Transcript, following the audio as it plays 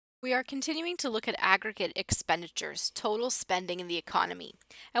We are continuing to look at aggregate expenditures, total spending in the economy,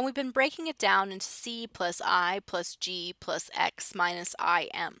 and we've been breaking it down into C plus I plus G plus X minus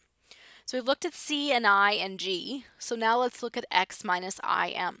IM. So we've looked at C and I and G, so now let's look at X minus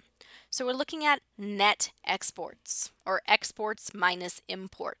IM. So we're looking at net exports, or exports minus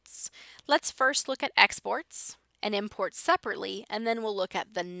imports. Let's first look at exports and imports separately, and then we'll look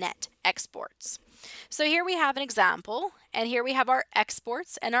at the net exports. So here we have an example, and here we have our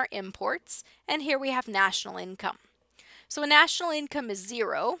exports and our imports, and here we have national income. So when national income is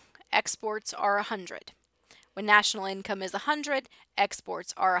 0, exports are 100. When national income is 100,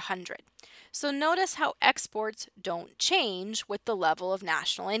 exports are 100. So notice how exports don't change with the level of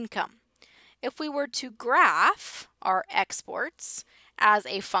national income. If we were to graph our exports as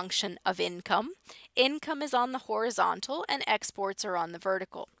a function of income, income is on the horizontal and exports are on the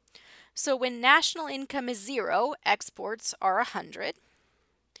vertical. So when national income is 0, exports are 100.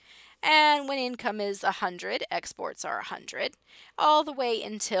 And when income is 100, exports are 100. All the way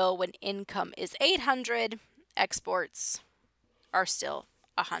until when income is 800, exports are still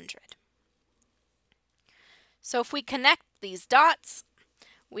 100. So if we connect these dots,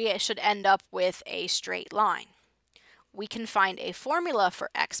 we should end up with a straight line. We can find a formula for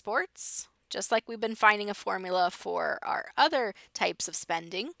exports, just like we've been finding a formula for our other types of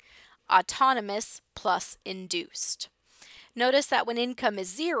spending, autonomous plus induced. Notice that when income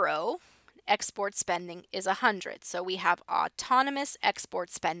is 0, export spending is 100. So we have autonomous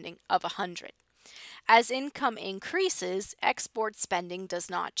export spending of 100. As income increases, export spending does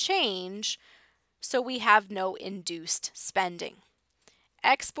not change, so we have no induced spending.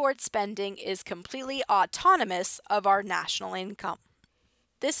 Export spending is completely autonomous of our national income.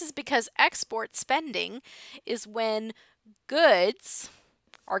 This is because export spending is when goods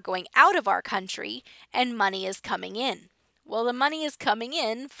are going out of our country and money is coming in. Well, the money is coming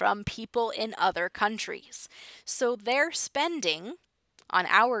in from people in other countries. So their spending on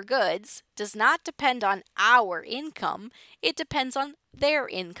our goods does not depend on our income, it depends on their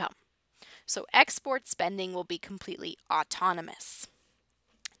income. So export spending will be completely autonomous.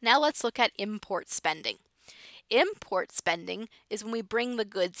 Now let's look at import spending. Import spending is when we bring the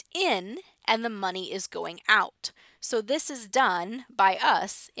goods in and the money is going out. So this is done by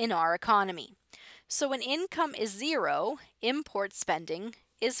us in our economy. So when income is 0, import spending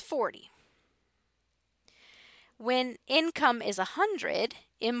is 40. When income is 100,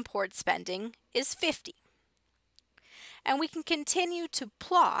 import spending is 50. And we can continue to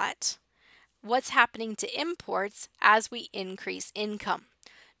plot what's happening to imports as we increase income.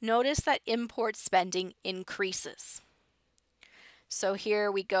 Notice that import spending increases. So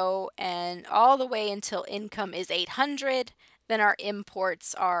here we go, and all the way until income is 800, then our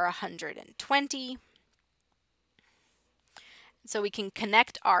imports are 120. So we can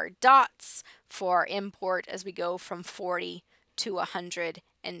connect our dots for import as we go from 40 to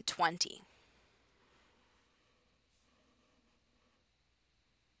 120.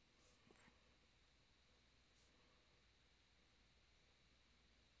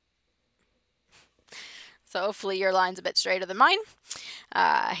 So hopefully your line's a bit straighter than mine.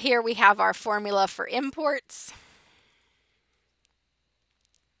 Here we have our formula for imports.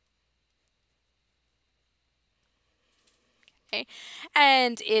 Okay.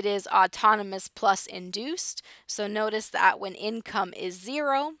 And it is autonomous plus induced. So notice that when income is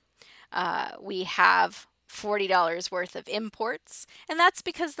 0, we have $40 worth of imports. And that's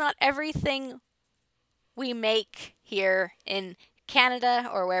because not everything we make here in Canada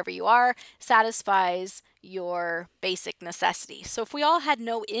or wherever you are satisfies your basic necessities. So if we all had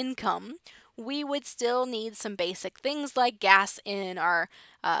no income, we would still need some basic things like gas in our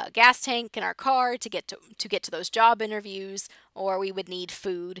gas tank in our car to get to those job interviews, or we would need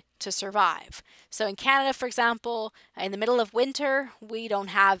food to survive. So in Canada, for example, in the middle of winter, we don't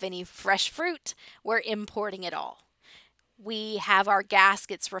have any fresh fruit. We're importing it all. We have our gas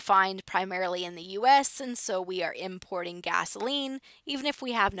gets refined primarily in the US, and so we are importing gasoline. Even if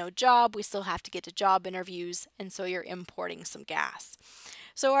we have no job, we still have to get to job interviews, and so you're importing some gas.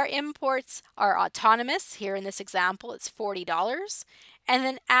 So our imports are autonomous. Here in this example, it's $40. And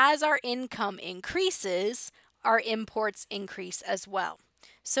then as our income increases, our imports increase as well.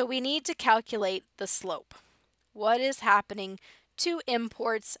 So we need to calculate the slope. What is happening to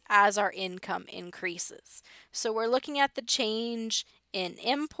imports as our income increases? So we're looking at the change in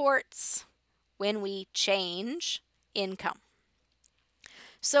imports when we change income.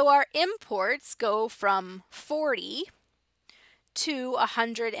 So our imports go from 40 to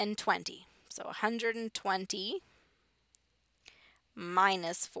 120. So 120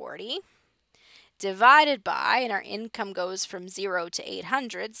 minus 40 divided by, and our income goes from 0 to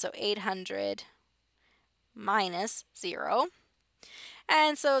 800, so 800 minus 0.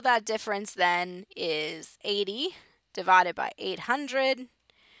 And so that difference then is 80 divided by 800,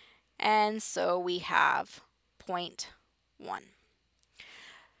 and so we have 0.1.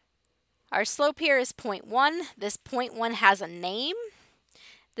 Our slope here is 0.1. This 0.1 has a name.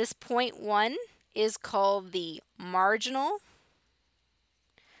 This 0.1 is called the marginal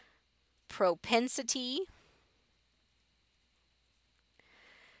propensity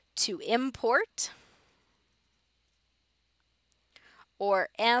to import, or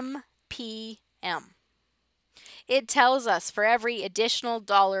MPM. It tells us for every additional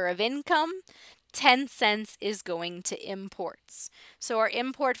dollar of income, 10 cents is going to imports. So our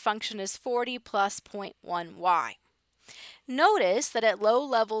import function is 40 plus 0.1y. Notice that at low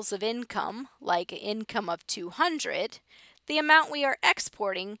levels of income, like income of 200, the amount we are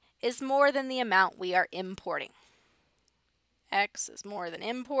exporting is more than the amount we are importing. X is more than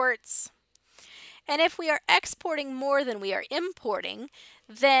imports. And if we are exporting more than we are importing,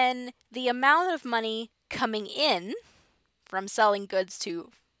 then the amount of money coming in from selling goods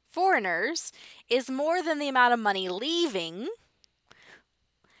to foreigners is more than the amount of money leaving,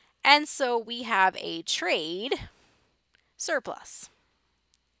 and so we have a trade surplus.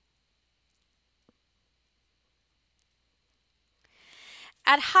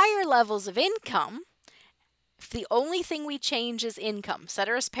 At higher levels of income, if the only thing we change is income,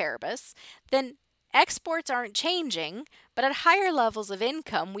 ceteris paribus, then exports aren't changing, but at higher levels of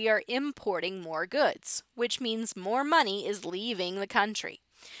income, we are importing more goods, which means more money is leaving the country.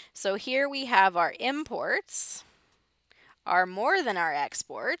 So here we have our imports are more than our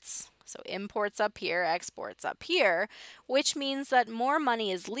exports. So imports up here, exports up here, which means that more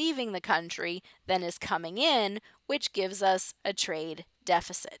money is leaving the country than is coming in, which gives us a trade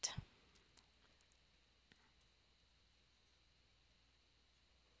deficit.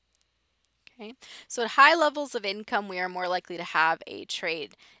 Okay, so at high levels of income, we are more likely to have a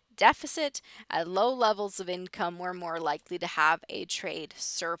trade deficit. At low levels of income, we're more likely to have a trade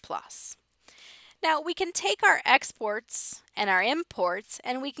surplus. Now, we can take our exports and our imports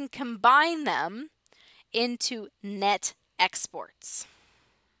and we can combine them into net exports.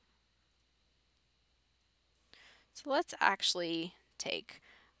 So let's actually take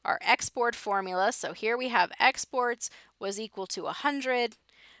our export formula. So here we have exports was equal to 100.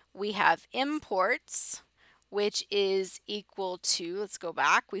 We have imports, which is equal to, let's go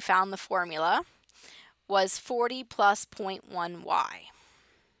back, we found the formula, was 40 plus 0.1y.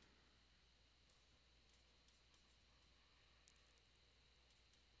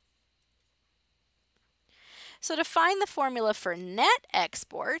 So to find the formula for net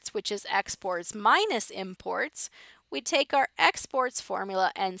exports, which is exports minus imports, we take our exports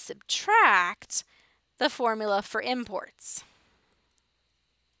formula and subtract the formula for imports.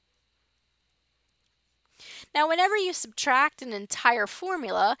 Now, whenever you subtract an entire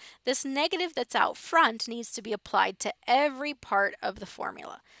formula, this negative that's out front needs to be applied to every part of the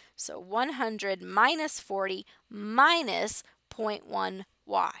formula. So 100 minus 40 minus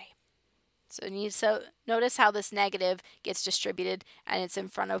 0.1y. So notice how this negative gets distributed and it's in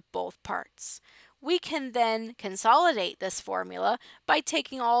front of both parts. We can then consolidate this formula by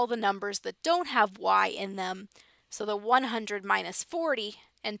taking all the numbers that don't have y in them, so the 100 minus 40,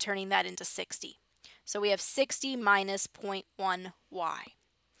 and turning that into 60. So we have 60 minus 0.1y.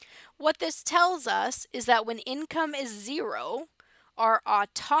 What this tells us is that when income is 0, our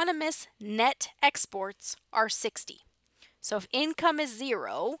autonomous net exports are 60. So if income is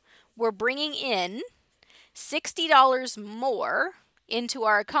 0, we're bringing in $60 more into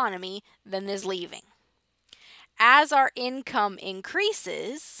our economy than is leaving. As our income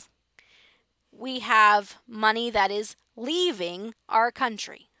increases, we have money that is leaving our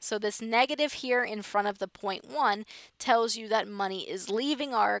country. So this negative here in front of the 0.1 tells you that money is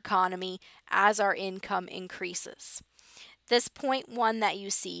leaving our economy as our income increases. This 0.1 that you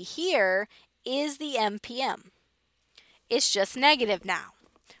see here is the MPM. It's just negative now.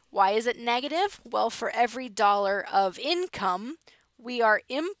 Why is it negative? Well, for every dollar of income, we are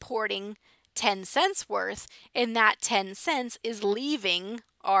importing 10 cents worth, and that 10 cents is leaving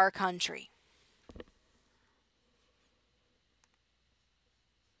our country.